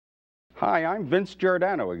Hi, I'm Vince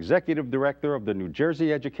Giordano, Executive Director of the New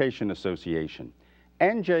Jersey Education Association.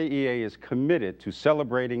 NJEA is committed to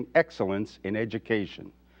celebrating excellence in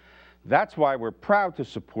education. That's why we're proud to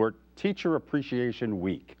support Teacher Appreciation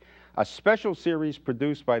Week, a special series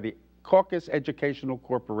produced by the Caucus Educational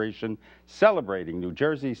Corporation celebrating New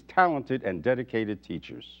Jersey's talented and dedicated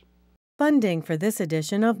teachers. Funding for this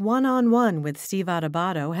edition of One-on-One with Steve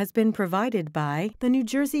Adubato has been provided by the New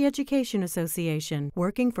Jersey Education Association,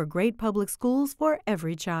 working for great public schools for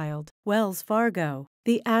every child. Wells Fargo,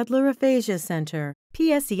 the Adler Aphasia Center,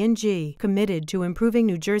 PSE&G, committed to improving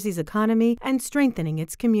New Jersey's economy and strengthening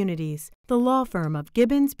its communities. The law firm of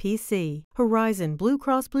Gibbons PC, Horizon Blue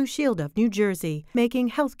Cross Blue Shield of New Jersey,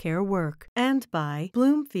 making healthcare work. And by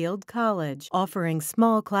Bloomfield College, offering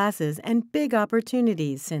small classes and big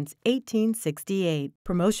opportunities since 1868.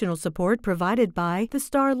 Promotional support provided by the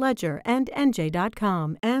Star Ledger and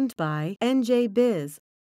NJ.com, and by NJ Biz.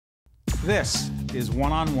 This is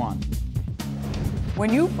One-on-One.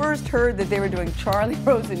 When you first heard that they were doing Charlie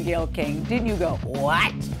Rose and Gayle King, didn't you go,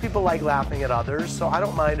 what? People like laughing at others, so I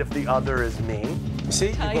don't mind if the other is me.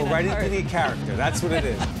 See, you go right into the character. That's what it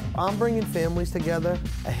is. I'm bringing families together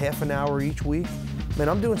a half an hour each week. Man,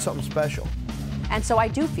 I'm doing something special. And so I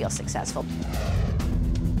do feel successful.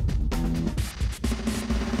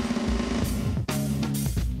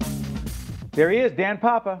 There he is, Dan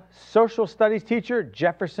Papa, social studies teacher,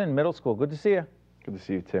 Jefferson Middle School. Good to see you. Good to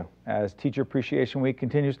see you too. As Teacher Appreciation Week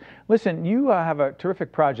continues. Listen, you have a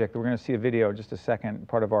terrific project. We're going to see a video in just a second,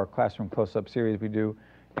 part of our classroom close-up series we do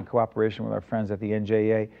in cooperation with our friends at the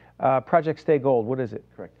NJEA. Project Stay Gold, what is it?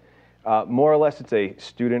 Correct. More or less, it's a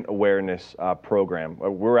student awareness program.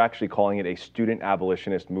 We're actually calling it a student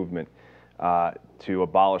abolitionist movement to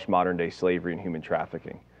abolish modern-day slavery and human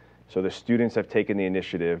trafficking. So the students have taken the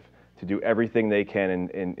initiative to do everything they can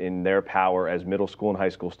in their power as middle school and high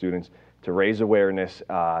school students to raise awareness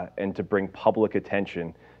and to bring public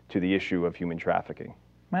attention to the issue of human trafficking.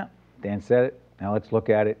 Well, Dan said it. Now let's look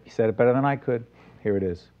at it. He said it better than I could. Here it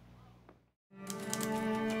is.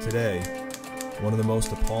 Today, one of the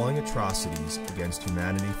most appalling atrocities against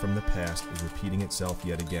humanity from the past is repeating itself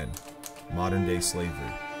yet again: modern-day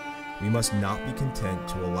slavery. We must not be content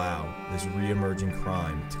to allow this re-emerging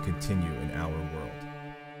crime to continue in our world.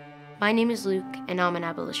 My name is Luke, and I'm an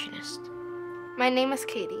abolitionist. My name is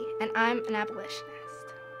Katie, and I'm an abolitionist.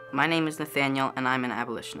 My name is Nathaniel, and I'm an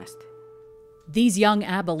abolitionist. These young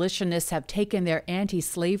abolitionists have taken their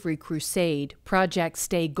anti-slavery crusade, Project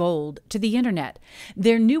Stay Gold, to the internet.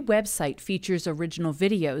 Their new website features original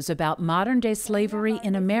videos about modern-day slavery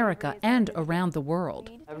in America and around the world.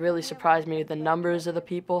 It really surprised me, the numbers of the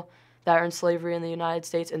people that are in slavery in the United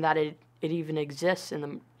States, and that it even exists in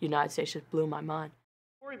the United States just blew my mind.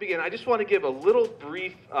 Before we begin, I just want to give a little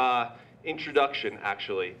brief introduction,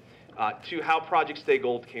 actually, to how Project Stay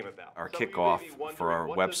Gold came about. Our kickoff for our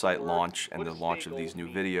website launch and the launch of these new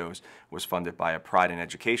videos was funded by a Pride in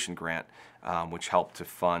Education grant, which helped to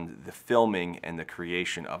fund the filming and the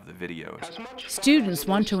creation of the videos. Students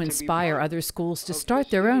want to inspire other schools to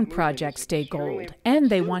start their own Project Stay Gold,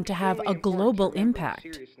 and they want to have a global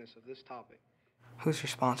impact. Who's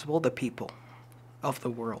responsible? The people of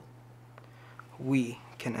the world. We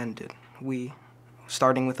can end it. We,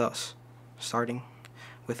 starting with us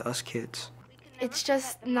kids. It's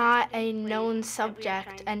just not a known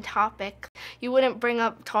subject and topic. You wouldn't bring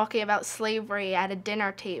up talking about slavery at a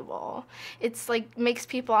dinner table. It's like makes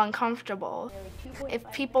people uncomfortable.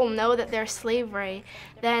 If people know that there's slavery,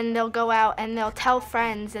 then they'll go out and they'll tell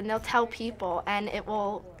friends and they'll tell people, and it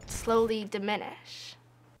will slowly diminish.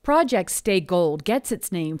 Project Stay Gold gets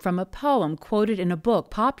its name from a poem quoted in a book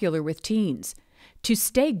popular with teens. To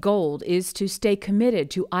stay gold is to stay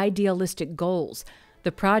committed to idealistic goals.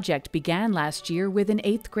 The project began last year with an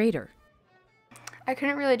 8th grader. I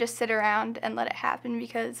couldn't really just sit around and let it happen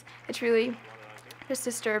because it's really just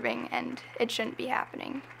disturbing and it shouldn't be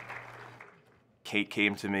happening. Kate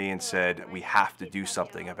came to me and said, we have to do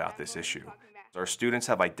something about this issue. Our students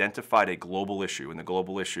have identified a global issue, and the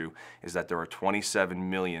global issue is that there are 27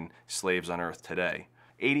 million slaves on earth today.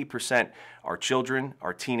 80% are children,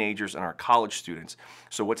 are teenagers, and are college students.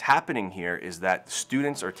 So what's happening here is that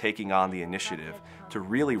students are taking on the initiative to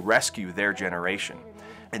really rescue their generation,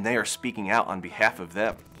 and they are speaking out on behalf of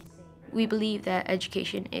them. We believe that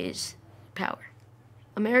education is power.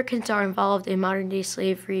 Americans are involved in modern-day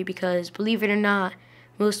slavery because, believe it or not,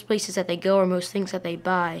 most places that they go or most things that they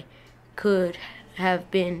buy could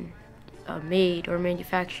have been made or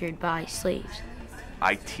manufactured by slaves.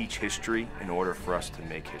 I teach history in order for us to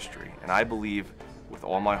make history, and I believe with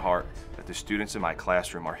all my heart that the students in my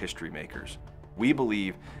classroom are history makers. We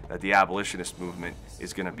believe that the abolitionist movement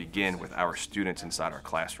is going to begin with our students inside our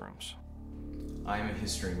classrooms. I am a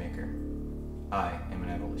history maker. I am an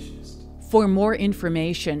abolitionist. For more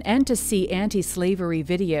information and to see anti-slavery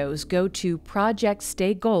videos, go to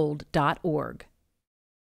projectstaygold.org.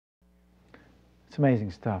 It's amazing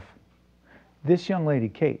stuff. This young lady,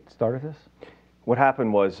 Kate, started this? What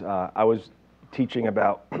happened was I was teaching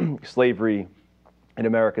about slavery in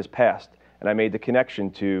America's past, and I made the connection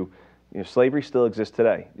to, slavery still exists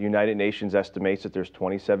today. The United Nations estimates that there's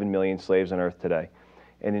 27 million slaves on Earth today.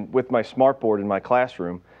 And with my smartboard in my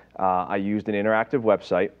classroom, I used an interactive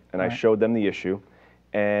website, and I showed them the issue.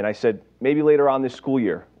 And I said, maybe later on this school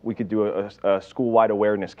year, we could do a school-wide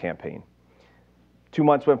awareness campaign. 2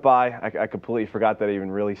 months went by, I completely forgot that I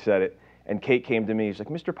even really said it. And Kate came to me, she's like,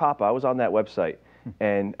 Mr. Papa, I was on that website,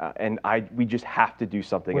 and we just have to do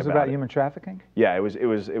something about it. Was it about human trafficking? Yeah, it was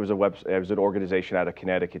an organization out of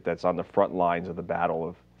Connecticut that's on the front lines of the battle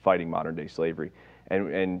of fighting modern-day slavery.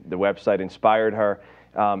 And the website inspired her.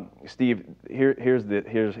 Steve, here's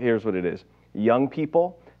what it is. Young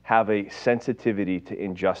people have a sensitivity to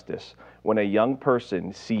injustice. When a young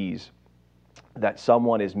person sees that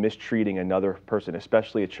someone is mistreating another person,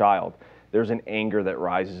 especially a child, there's an anger that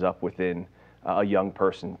rises up within a young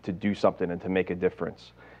person to do something and to make a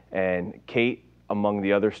difference. And Kate, among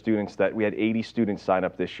the other students we had 80 students sign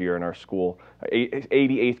up this year in our school, 80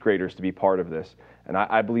 8th graders to be part of this. And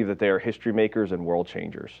I believe that they are history makers and world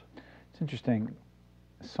changers. It's interesting.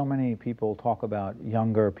 So many people talk about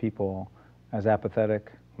younger people as apathetic,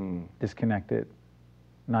 disconnected,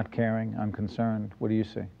 not caring, unconcerned. What do you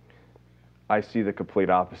see? I see the complete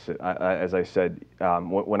opposite. As I said,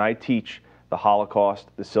 when I teach the Holocaust,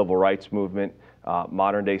 the Civil Rights Movement,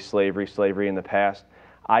 modern-day slavery in the past,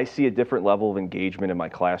 I see a different level of engagement in my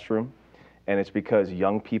classroom, and it's because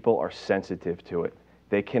young people are sensitive to it.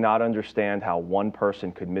 They cannot understand how one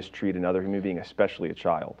person could mistreat another human being, especially a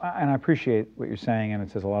child. And I appreciate what you're saying, and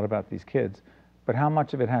it says a lot about these kids, but how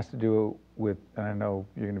much of it has to do with, and I know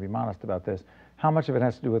you're going to be modest about this, how much of it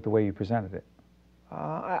has to do with the way you presented it?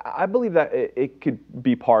 I believe that it could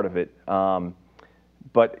be part of it,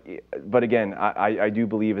 but again, I do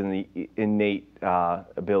believe in the innate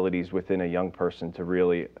abilities within a young person to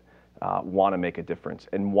really want to make a difference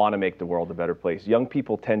and want to make the world a better place. Young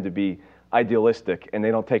people tend to be idealistic, and they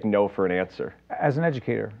don't take no for an answer. As an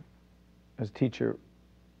educator, as a teacher,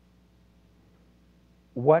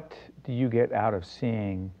 what do you get out of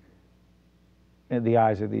seeing in the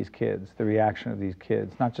eyes of these kids, the reaction of these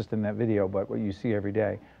kids, not just in that video, but what you see every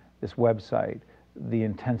day, this website, the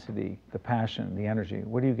intensity, the passion, the energy?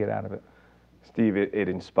 What do you get out of it? Steve, it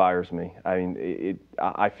inspires me. I mean,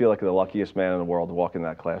 I feel like the luckiest man in the world to walk in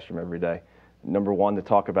that classroom every day. Number one, to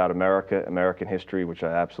talk about America, American history, which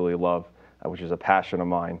I absolutely love, which is a passion of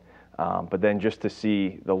mine. But then just to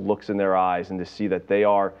see the looks in their eyes and to see that they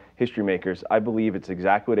are history makers, I believe it's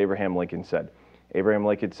exactly what Abraham Lincoln said. Abraham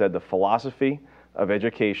Lincoln said the philosophy of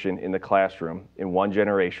education in the classroom in one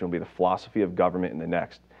generation will be the philosophy of government in the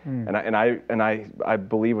next. And I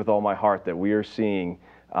believe with all my heart that we are seeing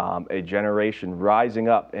a generation rising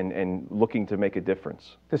up and looking to make a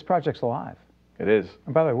difference. This project's alive. It is.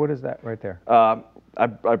 And by the way, what is that right there?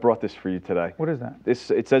 I brought this for you today. What is that?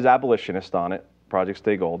 It says abolitionist on it, Project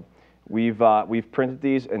Stay Gold. We've printed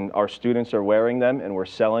these, and our students are wearing them, and we're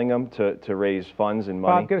selling them to raise funds and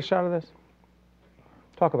money. Bob, get a shot of this.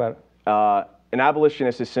 Talk about it. An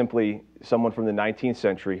abolitionist is simply someone from the 19th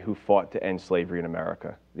century who fought to end slavery in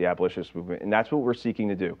America, the abolitionist movement. And that's what we're seeking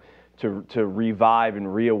to do, to revive and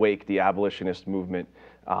reawake the abolitionist movement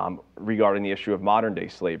regarding the issue of modern-day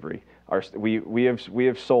slavery. We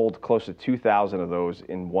have sold close to 2,000 of those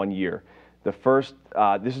in 1 year. The first,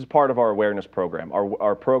 this is part of our awareness program.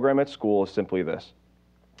 Our program at school is simply this.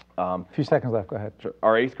 A few seconds left, go ahead. Sure.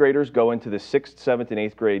 Our 8th graders go into the 6th, 7th, and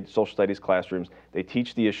 8th grade social studies classrooms. They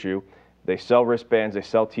teach the issue. They sell wristbands, they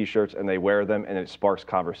sell t-shirts, and they wear them, and it sparks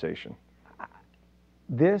conversation.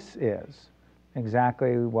 This is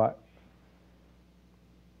exactly what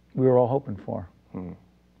we were all hoping for. You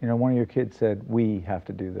know, one of your kids said, we have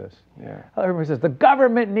to do this. Yeah. Everybody says, the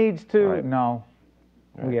government needs to. Right. No,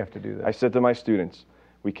 right. We have to do this. I said to my students,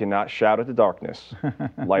 we cannot shout at the darkness,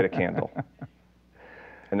 light a candle.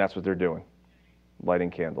 And that's what they're doing,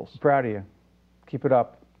 lighting candles. Proud of you. Keep it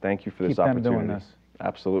up. Thank you for this Keep opportunity. them doing this.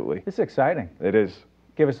 Absolutely. This is exciting. It is.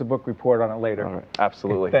 Give us a book report on it later. All right.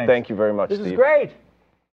 Absolutely. Thanks. Thank you very much, This Steve. is great.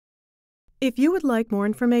 If you would like more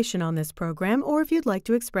information on this program, or if you'd like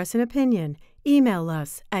to express an opinion, email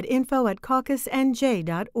us at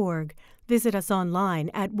info@caucusnj.org. Visit us online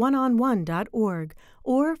at oneonone.org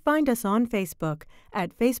or find us on Facebook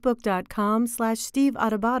at facebook.com/Steve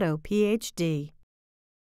Adubato, PhD.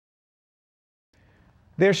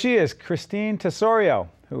 There she is, Kristine Tesoriero,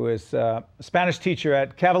 who is a Spanish teacher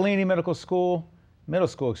at Cavallini Middle School,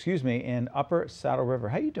 in Upper Saddle River.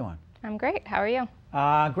 How you doing? I'm great. How are you?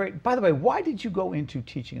 Great. By the way, why did you go into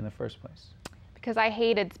teaching in the first place? Because I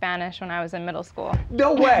hated Spanish when I was in middle school.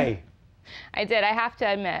 No way! I did. I have to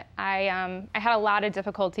admit. I had a lot of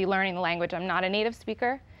difficulty learning the language. I'm not a native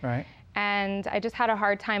speaker. Right. And I just had a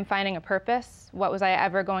hard time finding a purpose. What was I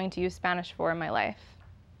ever going to use Spanish for in my life?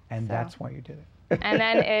 And that's why you did it. And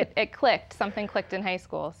then it clicked. Something clicked in high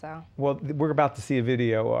school. So. Well, we're about to see a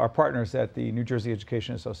video. Our partners at the New Jersey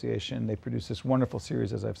Education Association, they produced this wonderful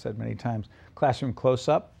series, as I've said many times, Classroom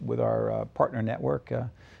Close-Up with our partner network.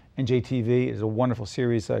 NJTV is a wonderful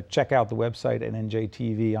series. Check out the website at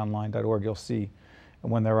njtvonline.org. You'll see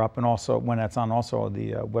when they're up, and also when that's on also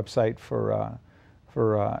the website for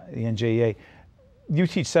the NJEA. You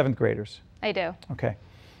teach 7th graders. I do. Okay.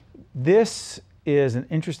 This is an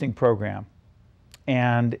interesting program.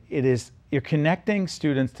 And you're connecting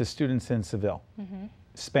students to students in Seville,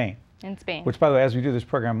 Spain. In Spain. Which, by the way, as we do this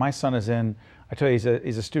program, my son is in, I tell you,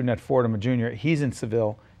 he's a student at Fordham, a junior. He's in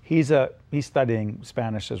Seville. He's studying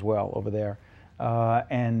Spanish as well over there.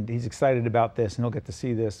 And he's excited about this, and he'll get to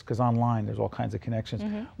see this, because online there's all kinds of connections.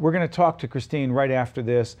 We're going to talk to Kristine right after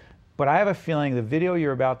this, but I have a feeling the video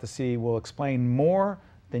you're about to see will explain more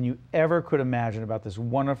than you ever could imagine about this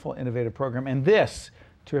wonderful, innovative program. And this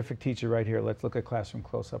terrific teacher right here. Let's look at Classroom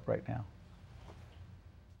Close-Up right now.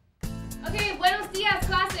 Okay, buenos días,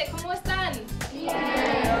 clase. ¿Cómo están?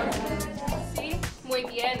 Bien. Sí, muy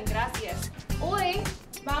bien, gracias. Hoy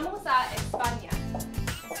vamos a España.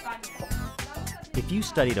 If you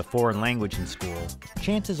studied a foreign language in school,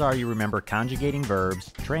 chances are you remember conjugating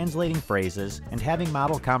verbs, translating phrases, and having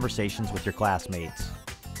model conversations with your classmates.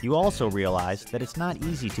 You also realize that it's not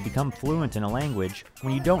easy to become fluent in a language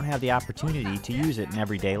when you don't have the opportunity to use it in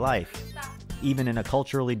everyday life. Even in a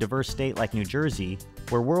culturally diverse state like New Jersey,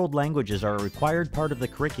 where world languages are a required part of the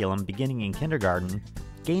curriculum beginning in kindergarten,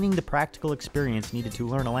 gaining the practical experience needed to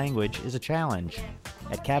learn a language is a challenge.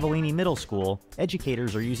 At Cavallini Middle School,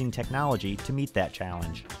 educators are using technology to meet that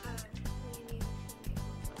challenge.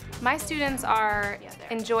 My students are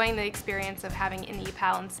enjoying the experience of having an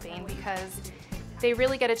EPAL in Spain because they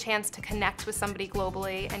really get a chance to connect with somebody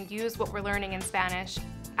globally and use what we're learning in Spanish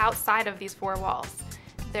outside of these 4 walls.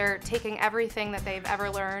 They're taking everything that they've ever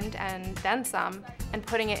learned and then some and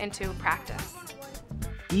putting it into practice.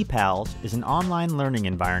 EPALS is an online learning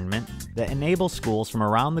environment that enables schools from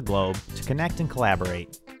around the globe to connect and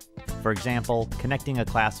collaborate. For example, connecting a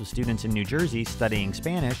class of students in New Jersey studying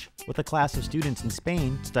Spanish with a class of students in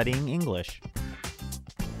Spain studying English.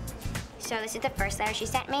 So this is the first letter she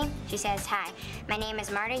sent me. She says, "Hi, my name is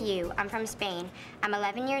Marilu. I'm from Spain. I'm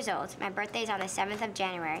 11 years old. My birthday is on the 7th of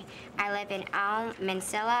January. I live in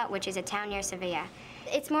Almensilla, which is a town near Sevilla."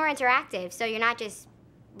 It's more interactive, so you're not just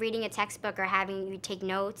reading a textbook or having you take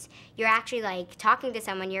notes. You're actually like talking to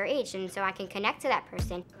someone your age, and so I can connect to that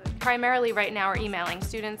person. Primarily right now we're emailing.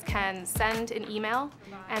 Students can send an email,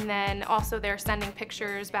 and then also they're sending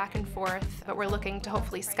pictures back and forth, but we're looking to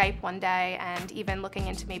hopefully Skype one day and even looking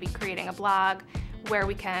into maybe creating a blog where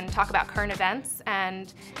we can talk about current events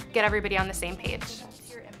and get everybody on the same page.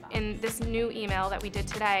 In this new email that we did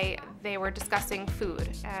today, they were discussing food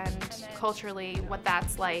and culturally what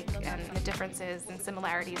that's like and the differences and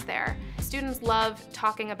similarities there. Students love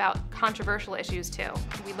talking about controversial issues too.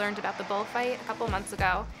 We learned about the bullfight a couple months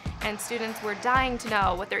ago, and students were dying to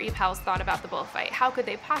know what their EPALs thought about the bullfight. How could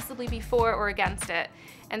they possibly be for or against it?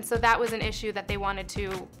 And so that was an issue that they wanted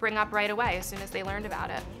to bring up right away as soon as they learned about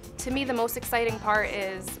it. To me, the most exciting part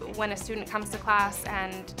is when a student comes to class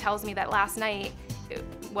and tells me that last night it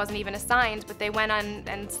wasn't even assigned, but they went on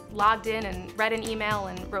and logged in and read an email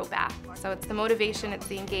and wrote back. So it's the motivation, it's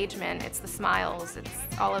the engagement, it's the smiles, it's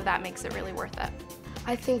all of that makes it really worth it.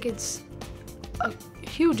 I think it's a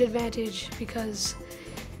huge advantage because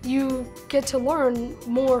you get to learn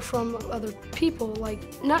more from other people.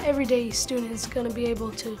 Like, not everyday student is going to be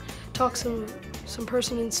able to talk some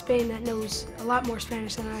person in Spain that knows a lot more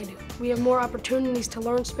Spanish than I do. We have more opportunities to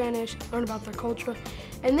learn Spanish, learn about their culture,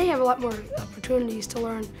 and they have a lot more opportunities to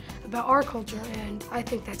learn about our culture, and I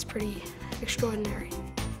think that's pretty extraordinary.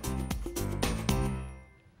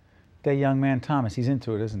 That young man, Thomas, he's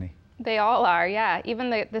into it, isn't he? They all are, yeah. Even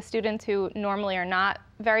the students who normally are not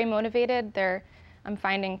very motivated, I'm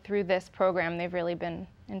finding through this program, they've really been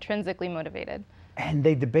intrinsically motivated. And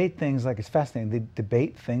they debate things like, it's fascinating, they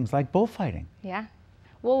debate things like bullfighting. Yeah.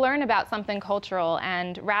 we'll learn about something cultural,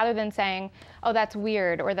 and rather than saying, oh, that's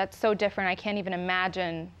weird, or that's so different, I can't even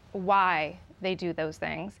imagine why they do those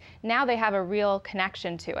things, now they have a real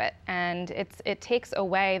connection to it, and it takes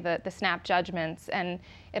away the snap judgments, and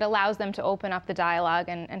it allows them to open up the dialogue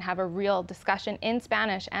and have a real discussion in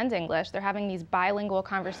Spanish and English. They're having these bilingual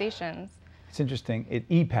conversations. It's interesting,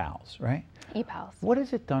 ePals, right? ePals. What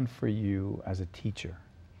has it done for you as a teacher?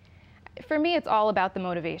 For me, it's all about the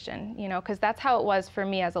motivation, you know, because that's how it was for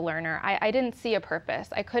me as a learner. I didn't see a purpose.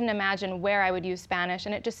 I couldn't imagine where I would use Spanish,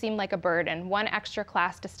 and it just seemed like a burden, one extra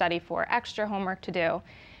class to study for, extra homework to do.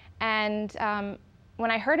 And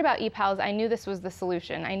when I heard about ePals, I knew this was the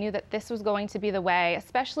solution. I knew that this was going to be the way,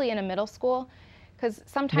 especially in a middle school, because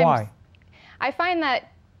sometimes Why? I find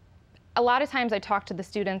that a lot of times I talk to the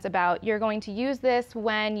students about, you're going to use this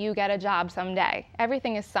when you get a job someday.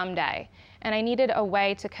 Everything is someday. And I needed a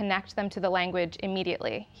way to connect them to the language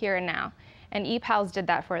immediately, here and now. And ePals did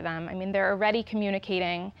that for them. I mean, they're already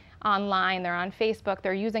communicating online, they're on Facebook,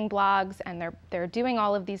 they're using blogs, and they're doing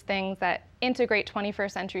all of these things that integrate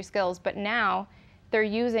 21st century skills, but now they're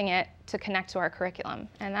using it to connect to our curriculum.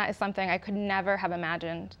 And that is something I could never have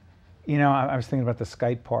imagined. You know, I was thinking about the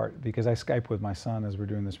Skype part, because I Skype with my son as we're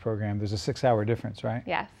doing this program. There's a 6-hour difference, right?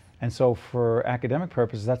 Yes. And so for academic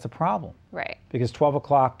purposes, that's a problem. Right. Because 12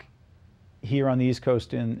 o'clock here on the East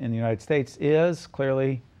Coast in the United States is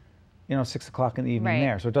clearly, you know, 6 o'clock in the evening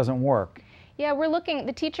there, so it doesn't work. Yeah, we're looking,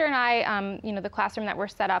 the teacher and I, you know, the classroom that we're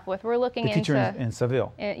set up with, we're looking into... The teacher in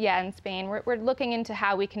Seville. Yeah, in Spain. We're looking into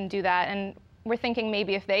how we can do that, and we're thinking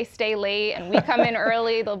maybe if they stay late and we come in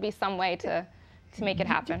early, there'll be some way to make it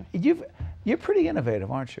happen. You're pretty innovative,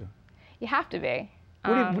 aren't you? You have to be.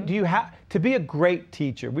 What do you have to be a great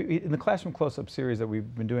teacher? In the Classroom Close-Up series that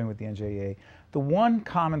we've been doing with the NJEA, the one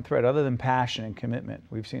common thread, other than passion and commitment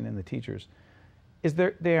we've seen in the teachers, is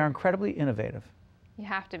they are incredibly innovative. You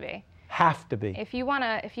have to be. Have to be. If you want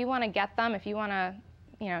to get them, if you want to,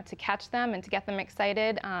 you know, to catch them and to get them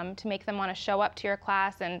excited, to make them want to show up to your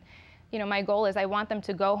class, and you know, my goal is I want them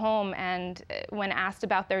to go home and when asked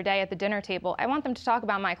about their day at the dinner table, I want them to talk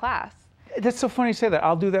about my class. That's so funny you say that.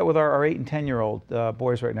 I'll do that with our 8 and 10-year-old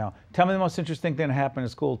boys right now. Tell me the most interesting thing that happened in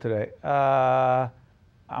school today.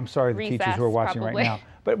 I'm sorry, the teachers who are watching probably. right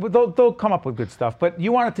now. But they'll come up with good stuff. But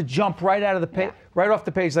you want it to jump right out of the page, right off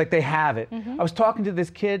the page, like they have it. I was talking to this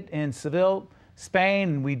kid in Seville, Spain,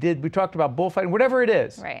 and we talked about bullfighting, whatever it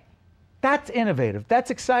is. Right. That's innovative.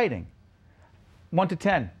 That's exciting. 1 to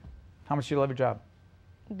 10. How much do you love your job?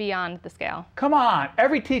 Beyond the scale. Come on.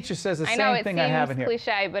 Every teacher says the same thing I have in here. I know it seems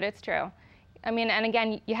cliche, but it's true. I mean, and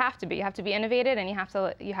again, you have to be. You have to be innovative, and you have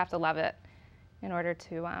to love it in order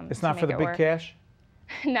to It's not for the big cash?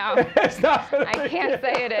 No. It's not for the I can't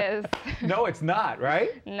say it is. No, it's not, right?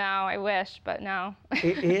 No, I wish, but no.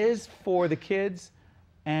 It is for the kids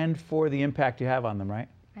and for the impact you have on them, right?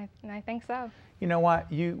 I think so. You know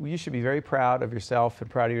what? You should be very proud of yourself and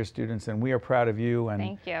proud of your students, and we are proud of you and,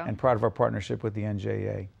 Thank you. and proud of our partnership with the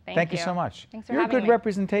NJEA. Thank you so much. Thanks for You're having a good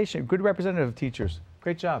representation, good representative of teachers.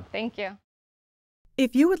 Great job. Thank you.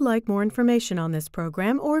 If you would like more information on this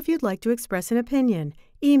program, or if you'd like to express an opinion,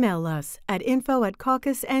 email us at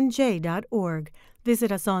info@caucusnj.org.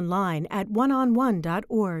 Visit us online at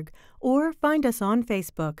oneonone.org, or find us on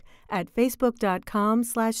Facebook at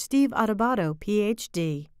facebook.com/Steve Adubato,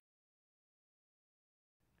 PhD.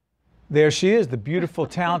 There she is, the beautiful,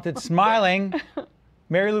 talented, smiling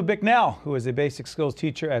Marilu Bicknell, who is a basic skills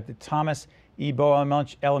teacher at the Thomas E. Bowe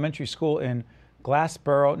Elementary School in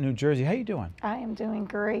Glassboro, New Jersey. How you doing? I am doing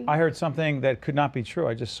great. I heard something that could not be true.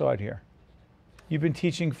 I just saw it here. You've been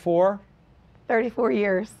teaching for? 34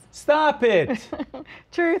 years. Stop it.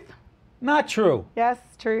 Truth. Not true. Yes,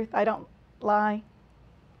 truth. I don't lie.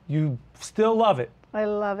 You still love it. I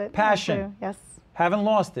love it. Passion. I do. Yes. Haven't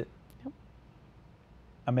lost it. Nope.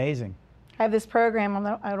 Amazing. I have this program.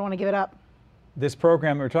 I don't want to give it up. This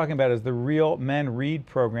program we're talking about is the Real Men Read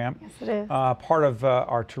program. Yes, it is. Part of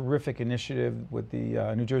our terrific initiative with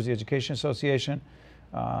the New Jersey Education Association,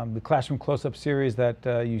 the Classroom Close-Up series that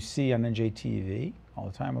you see on NJTV all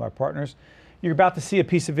the time with our partners. You're about to see a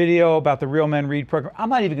piece of video about the Real Men Read program. I'm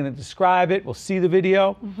not even going to describe it. We'll see the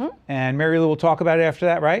video, and Marilu will talk about it after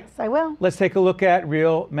that, right? Yes, I will. Let's take a look at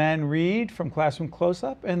Real Men Read from Classroom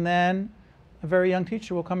Close-Up, and then a very young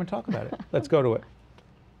teacher will come and talk about it. Let's go to it.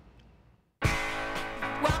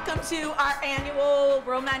 Welcome to our annual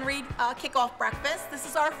Real Men Read kickoff breakfast. This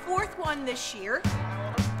is our 4th one this year.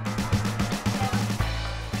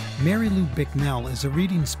 Marilu Bicknell is a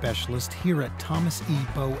reading specialist here at Thomas E.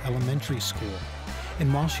 Bowe Elementary School.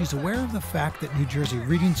 And while she's aware of the fact that New Jersey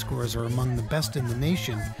reading scores are among the best in the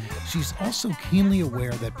nation, she's also keenly aware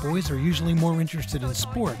that boys are usually more interested in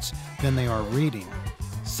sports than they are reading.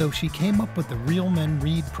 So she came up with the Real Men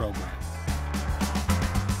Read program.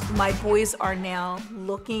 My boys are now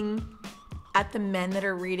looking at the men that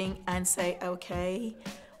are reading and say, okay,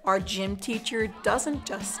 our gym teacher doesn't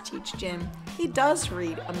just teach gym, he does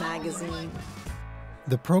read a magazine.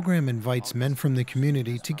 The program invites men from the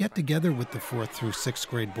community to get together with the 4th through 6th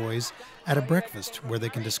grade boys at a breakfast where they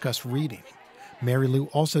can discuss reading. Marilu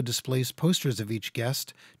also displays posters of each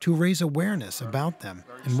guest to raise awareness about them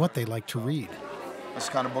and what they like to read. That's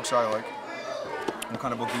the kind of books I like. What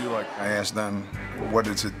kind of book do you like? I asked them what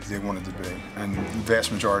is it they wanted to be, and the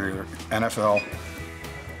vast majority are NFL.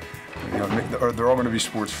 You know, they're all going to be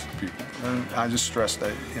sports people. And I just stress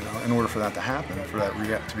that, you know, in order for that to happen, for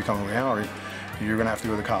that to become a reality, you're going to have to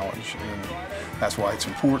go to college. And that's why it's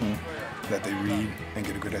important that they read and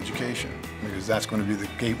get a good education, because that's going to be the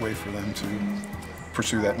gateway for them to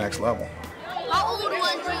pursue that next level. How old was you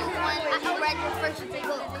when you read your first book?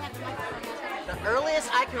 The earliest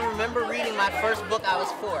I can remember reading my first book, I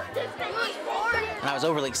was 4. And I was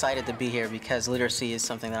overly excited to be here because literacy is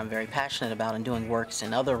something that I'm very passionate about and doing works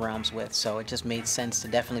in other realms with, so it just made sense to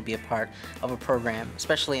definitely be a part of a program,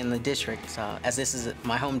 especially in the district, as this is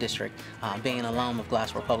my home district, being an alum of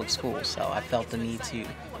Glassboro Public Schools, so I felt the need to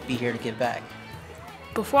be here to give back.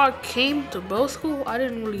 Before I came to Bowe School, I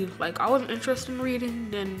didn't really, I wasn't interested in reading.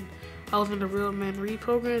 Then I was in the Real Men Read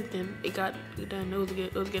program, then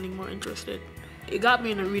it was getting more interested. It got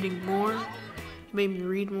me into reading more, it made me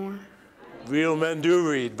read more. Real men do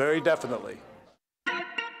read, very definitely.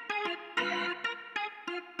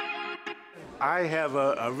 I have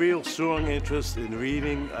a real strong interest in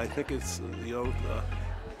reading. I think it's,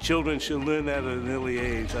 children should learn that at an early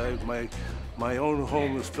age. My own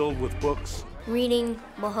home is filled with books. Reading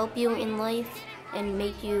will help you in life and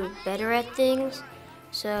make you better at things,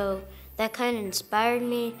 so that kind of inspired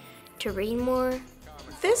me to read more.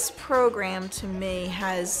 This program to me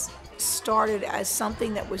has started as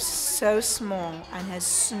something that was so small and has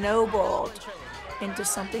snowballed into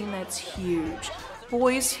something that's huge.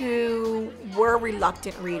 Boys who were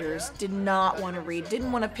reluctant readers, did not want to read,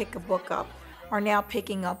 didn't want to pick a book up, are now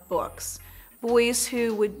picking up books. Boys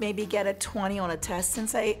who would maybe get a 20 on a test and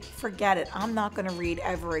say, forget it, I'm not going to read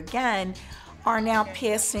ever again, are now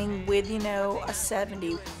passing with, a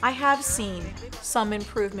 70. I have seen some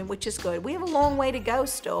improvement, which is good. We have a long way to go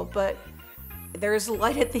still, but there's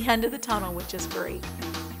light at the end of the tunnel, which is great.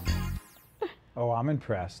 Oh, I'm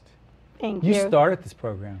impressed. Thank you. You started this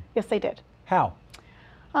program. Yes, I did. How?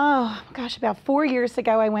 Oh, gosh, about 4 years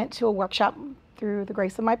ago, I went to a workshop through the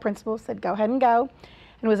grace of my principal, said go ahead and go. And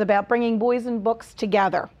it was about bringing boys and books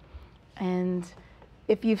together. And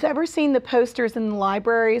if you've ever seen the posters in the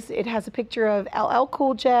libraries, it has a picture of LL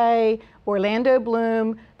Cool J, Orlando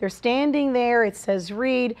Bloom. They're standing there, it says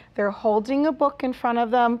read, they're holding a book in front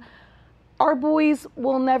of them. Our boys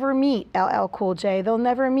will never meet LL Cool J, they'll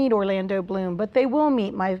never meet Orlando Bloom, but they will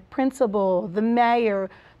meet my principal, the mayor,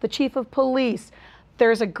 the chief of police.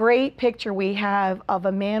 There's a great picture we have of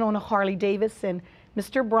a man on a Harley Davidson,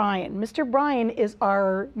 Mr. Bryan. Mr. Bryan is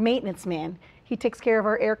our maintenance man. He takes care of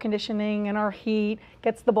our air conditioning and our heat,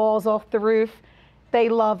 gets the balls off the roof. They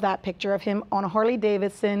love that picture of him on a Harley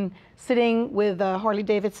Davidson, sitting with a Harley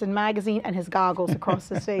Davidson magazine and his goggles across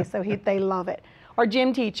his face, so they love it. Our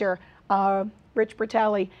gym teacher, Rich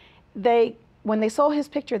Bertelli, when they saw his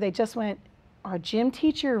picture, they just went, our gym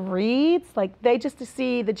teacher reads? They just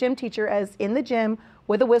see the gym teacher as in the gym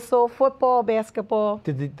with a whistle, football, basketball.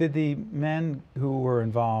 Did the men who were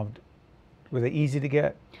involved, were they easy to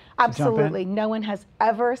get? Absolutely. No one has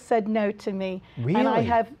ever said no to me. Really? And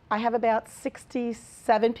I have about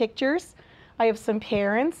 67 pictures. I have some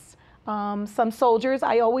parents, some soldiers.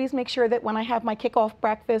 I always make sure that when I have my kickoff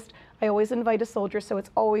breakfast, I always invite a soldier, so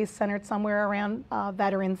it's always centered somewhere around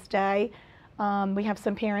Veterans Day. We have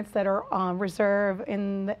some parents that are on reserve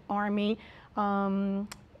in the Army.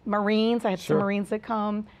 Marines, I have some Marines that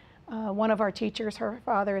come. One of our teachers, her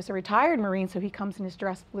father is a retired Marine, so he comes in his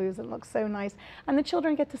dress blues and looks so nice. And the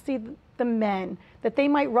children get to see the men that they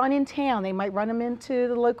might run in town. They might run them into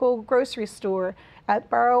the local grocery store, at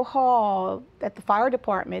Borough Hall, at the fire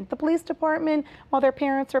department, the police department, while their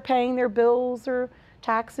parents are paying their bills or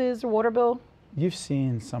taxes or water bill. You've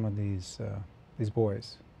seen some of these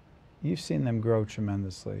boys. You've seen them grow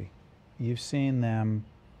tremendously. You've seen them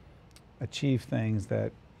achieve things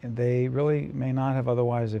that they really may not have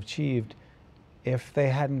otherwise achieved if they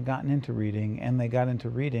hadn't gotten into reading, and they got into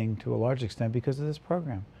reading to a large extent because of this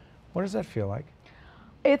program. What does that feel like?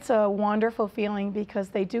 It's a wonderful feeling because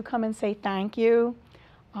they do come and say thank you.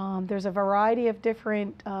 There's a variety of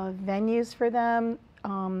different venues for them.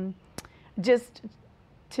 Just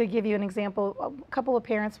to give you an example, a couple of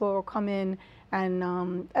parents will come in,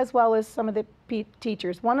 and as well as some of the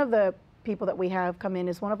teachers. One of the people that we have come in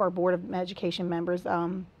is one of our Board of Education members.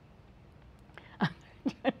 A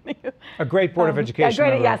great Board of Education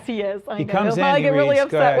member. Yes, he is. He comes in, I he get really reads.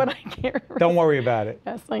 upset when I can't remember. Don't worry about it.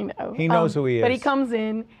 Yes, I know. He knows who he is. But he comes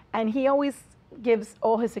in, and he always gives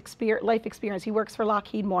all his life experience. He works for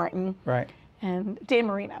Lockheed Martin. Right. And Dan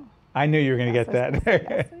Marino. I knew you were going to get that.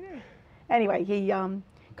 Yes, I do. Anyway, he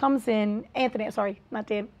comes in. Anthony, sorry, not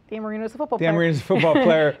Dan. Dan Marino's a football player. Dan Marino's a football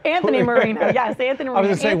player. Anthony Marino, yes, Anthony Marino. I was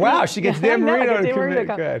going to say, wow, she gets Dan Marino to come in.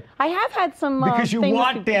 Good. I have had some because you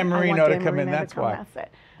want Dan Marino to come in, that's why. That's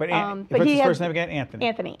it. But what's his first name again?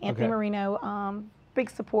 Anthony. Anthony Marino, big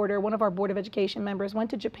supporter, one of our Board of Education members, went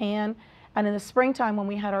to Japan, and in the springtime when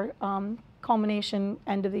we had our culmination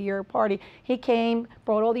end of the year party, he came,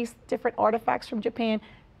 brought all these different artifacts from Japan.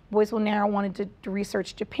 Boys Will Narrow wanted to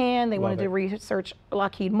research Japan. They wanted to research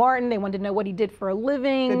Lockheed Martin. They wanted to know what he did for a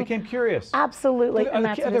living. They became curious. Absolutely. Are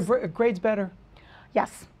the grades better?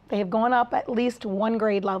 Yes. They have gone up at least one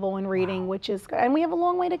grade level in reading, which is good. And we have a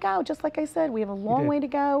long way to go. Just like I said, we have a long way to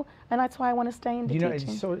go, and that's why I want to stay into teaching.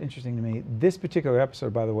 It's so interesting to me. This particular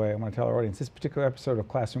episode, by the way, I want to tell our audience, this particular episode of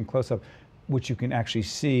Classroom Close-Up, which you can actually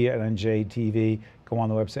see at NJTV, go on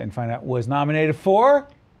the website and find out, was nominated for?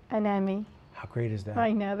 An Emmy. How great is that?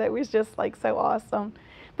 I know, that was just like so awesome.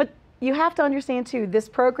 But you have to understand too, this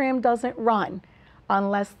program doesn't run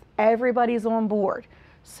unless everybody's on board.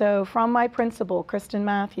 So from my principal, Kristen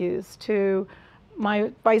Matthews, to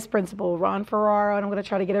my vice principal, Ron Ferraro, and I'm going to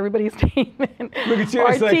try to get everybody's name in. Look at you,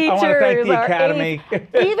 it's like, I want to thank the Academy.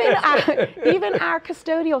 Even our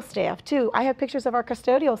custodial staff too. I have pictures of our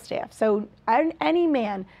custodial staff. So any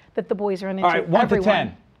man that the boys are into, all right, 1 to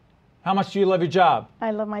 10. How much do you love your job?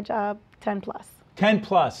 I love my job. 10 plus. 10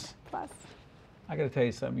 plus. Plus. I got to tell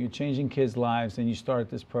you something. You're changing kids' lives, and you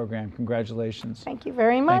started this program. Congratulations. Thank you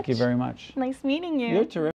very much. Thank you very much. Nice meeting you. You're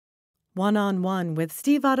terrific. One-on-One with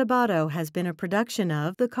Steve Adubato has been a production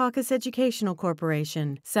of the Caucus Educational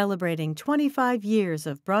Corporation, celebrating 25 years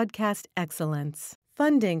of broadcast excellence.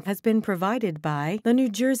 Funding has been provided by the New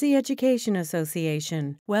Jersey Education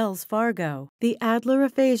Association, Wells Fargo, the Adler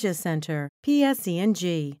Aphasia Center,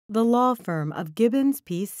 PSE&G, the law firm of Gibbons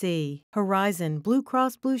PC, Horizon Blue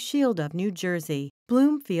Cross Blue Shield of New Jersey,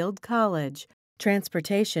 Bloomfield College.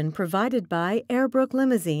 Transportation provided by Airbrook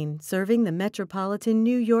Limousine, serving the metropolitan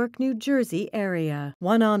New York, New Jersey area.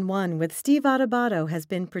 One-on-One with Steve Adubato has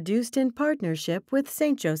been produced in partnership with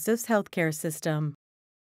St. Joseph's Healthcare System.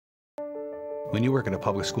 When you work at a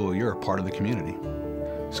public school, you're a part of the community.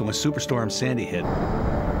 So when Superstorm Sandy hit,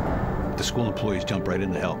 the school employees jumped right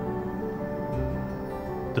in to help.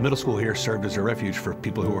 The middle school here served as a refuge for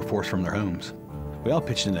people who were forced from their homes. We all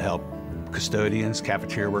pitched in to help. Custodians,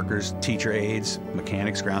 cafeteria workers, teacher aides,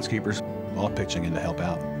 mechanics, groundskeepers, all pitching in to help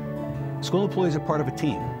out. School employees are part of a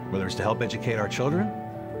team, whether it's to help educate our children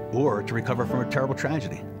or to recover from a terrible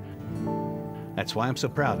tragedy. That's why I'm so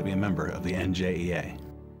proud to be a member of the NJEA.